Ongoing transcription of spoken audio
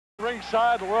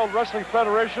ringside, the World Wrestling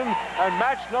Federation, and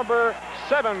match number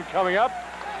 7 coming up.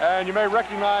 And you may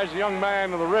recognize the young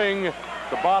man in the ring at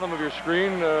the bottom of your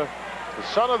screen. The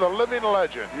son of the living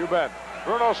legend. You bet.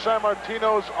 Bruno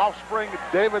Sammartino's offspring,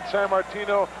 David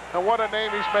Sammartino, and what a name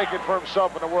he's making for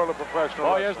himself in the world of professional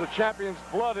wrestling. He has the champion's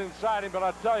blood inside him, but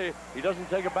I tell you, he doesn't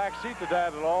take a back seat to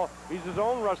Dad at all. He's his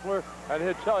own wrestler, and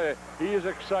he'll tell you, he is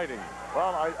exciting.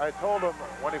 Well, I told him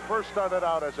when he first started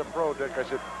out as a pro, Dick, I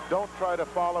said, don't try to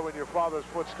follow in your father's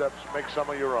footsteps, make some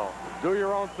of your own. Do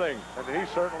your own thing. And he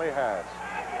certainly has.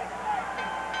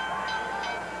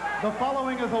 The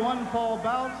following is a one-fall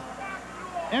bout.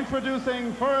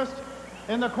 Introducing first,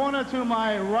 in the corner to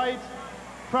my right,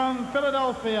 from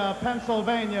Philadelphia,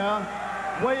 Pennsylvania,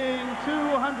 weighing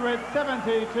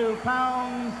 272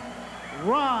 pounds,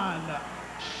 Ron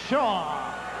Shaw.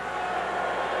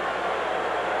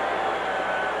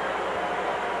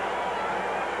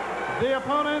 The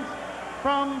opponent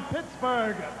from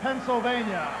Pittsburgh,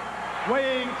 Pennsylvania,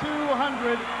 weighing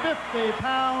 250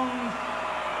 pounds,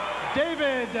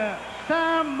 David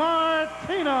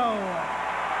Sammartino.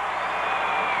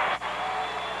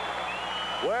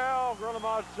 Well, Gorilla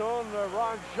Monsoon,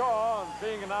 Ron Shaw,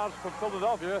 being announced from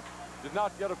Philadelphia, did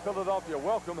not get a Philadelphia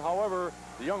welcome. However,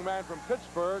 the young man from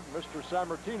Pittsburgh, Mr.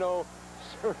 Sammartino,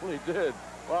 certainly did.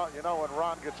 Well, you know, when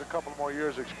Ron gets a couple more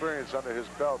years' experience under his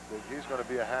belt, he's going to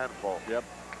be a handful. Yep.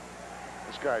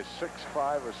 This guy's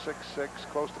 6'5" or 6'6",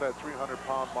 close to that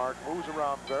 300-pound mark, moves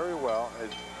around very well,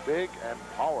 is big and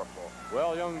powerful.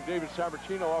 Well, young David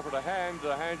Sammartino offered a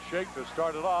handshake to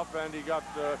start it off, and he got,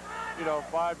 you know,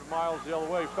 5 miles the other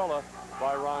way fella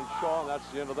by Ron Shaw, and that's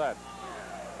the end of that.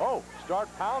 Oh, start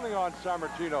pounding on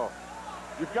Sammartino.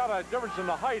 You've got a difference in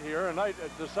the height here, a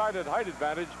decided height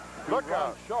advantage to Look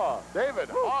Ron out. Shaw. David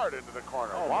hard into the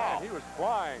corner. Oh, wow. Man, he was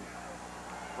flying.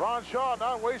 Ron Shaw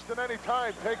not wasting any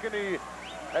time, taking the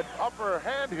upper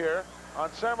hand here on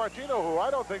Sammartino, who I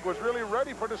don't think was really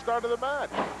ready for the start of the match.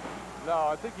 No,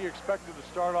 I think he expected to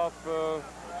start off...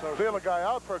 feel a guy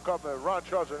out for a couple of Ron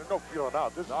Shaw said, no feeling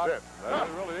out. This is it. It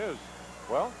really is.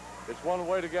 Well, it's one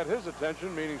way to get his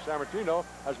attention, meaning Sammartino,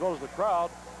 as well as the crowd.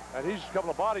 And he's a couple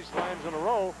of body slams in a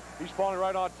row. He's falling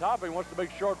right on top. He wants to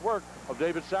make short work of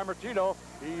David Sammartino.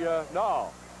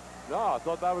 No, I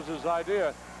thought that was his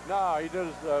idea. No, he did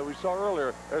as we saw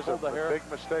earlier. There's a big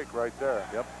mistake right there.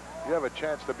 Yep. You have a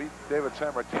chance to beat David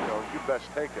Sammartino, you best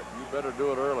take it. You better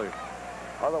do it early.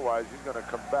 Otherwise, he's going to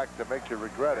come back to make you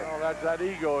regret it. Well, that's that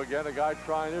ego again. A guy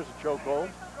trying. There's a chokehold.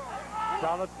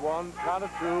 Count it 1, count it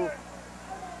 2.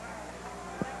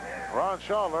 Ron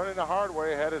Shaw learning the hard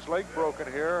way, had his leg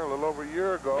broken here a little over a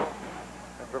year ago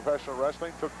in professional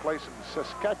wrestling. Took place in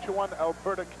Saskatchewan,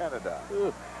 Alberta, Canada.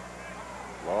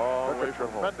 Long Took a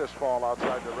tremendous fall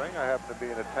outside the ring. I happened to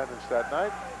be in attendance that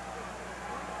night.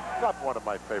 Not one of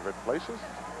my favorite places.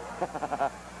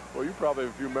 Well, you probably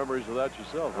have a few memories of that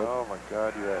yourself. Huh? Oh, my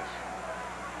God, yes.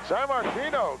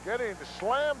 Sammartino getting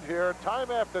slammed here time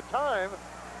after time.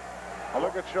 I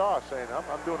look at Shaw saying,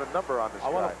 I'm doing a number on this guy. I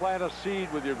want to plant a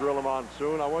seed with you, Gorilla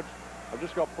Monsoon. I'm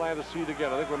just going to plant a seed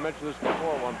again. I think we mentioned this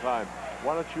before one time.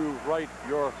 Why don't you write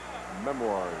your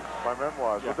memoirs? My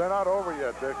memoirs? Yeah. Well, they're not over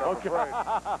yet, Dick, I'm afraid.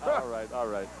 All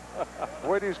right. The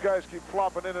way these guys keep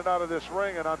flopping in and out of this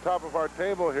ring and on top of our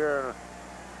table here,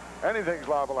 anything's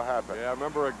liable to happen. Yeah, I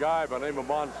remember a guy by the name of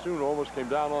Monsoon who almost came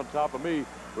down on top of me.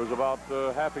 It was about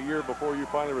half a year before you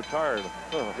finally retired.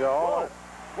 Yeah, all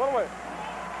What away?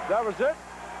 That was it?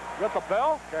 You got the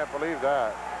bell? Can't believe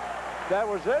that. That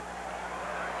was it?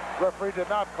 Referee did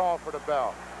not call for the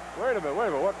bell. Wait a minute.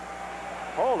 What?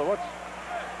 Hold it.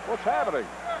 What's happening?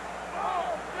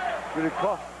 Did he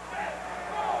call?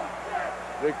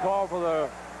 They call for the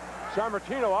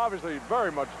Sammartino, obviously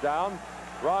very much down.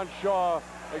 Ron Shaw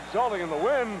exulting in the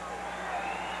win.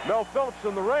 Mel Phillips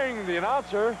in the ring, the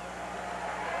announcer,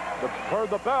 heard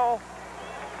the bell.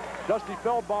 Dusty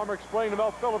Feldbaumer explained to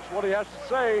Mel Phillips what he has to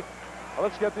say. Well,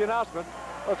 let's get the announcement.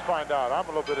 Let's find out. I'm a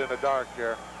little bit in the dark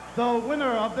here. The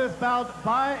winner of this bout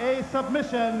by a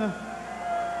submission,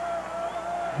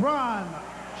 Ron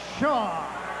Shaw.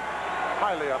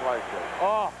 Highly unlikely.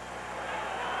 Oh.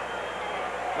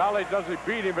 Not only does he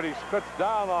beat him, but he spits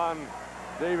down on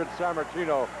David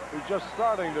Sammartino. He's just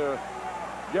starting to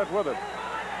get with it.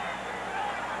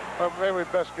 Well, maybe we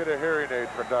best get a hearing aid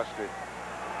for Dusty.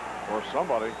 Or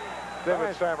somebody.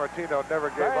 David Sammartino never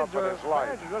gave up on his life.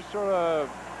 Fans are just sort of,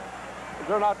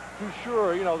 they're not too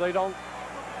sure. You know, they don't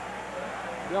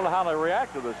know how to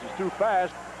react to this. It's too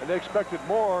fast, and they expected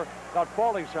more. Not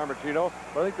faulting Sammartino,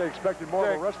 but I think they expected more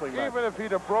of a wrestling match. Even if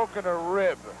he'd have broken a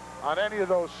rib on any of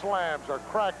those slams or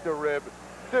cracked a rib,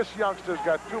 this youngster's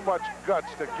got too much guts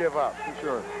to give up.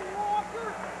 Sure.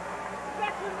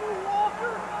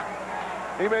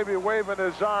 He may be waving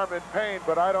his arm in pain,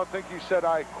 but I don't think he said,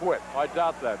 "I quit." I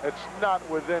doubt that. It's not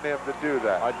within him to do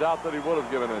that. I doubt that he would have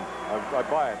given in. I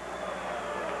buy it.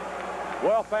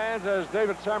 Well, fans, as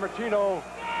David Sammartino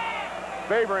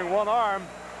favoring one arm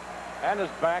and his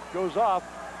back goes off,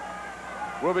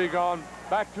 we'll be gone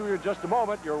back to you in just a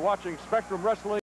moment. You're watching Spectrum Wrestling.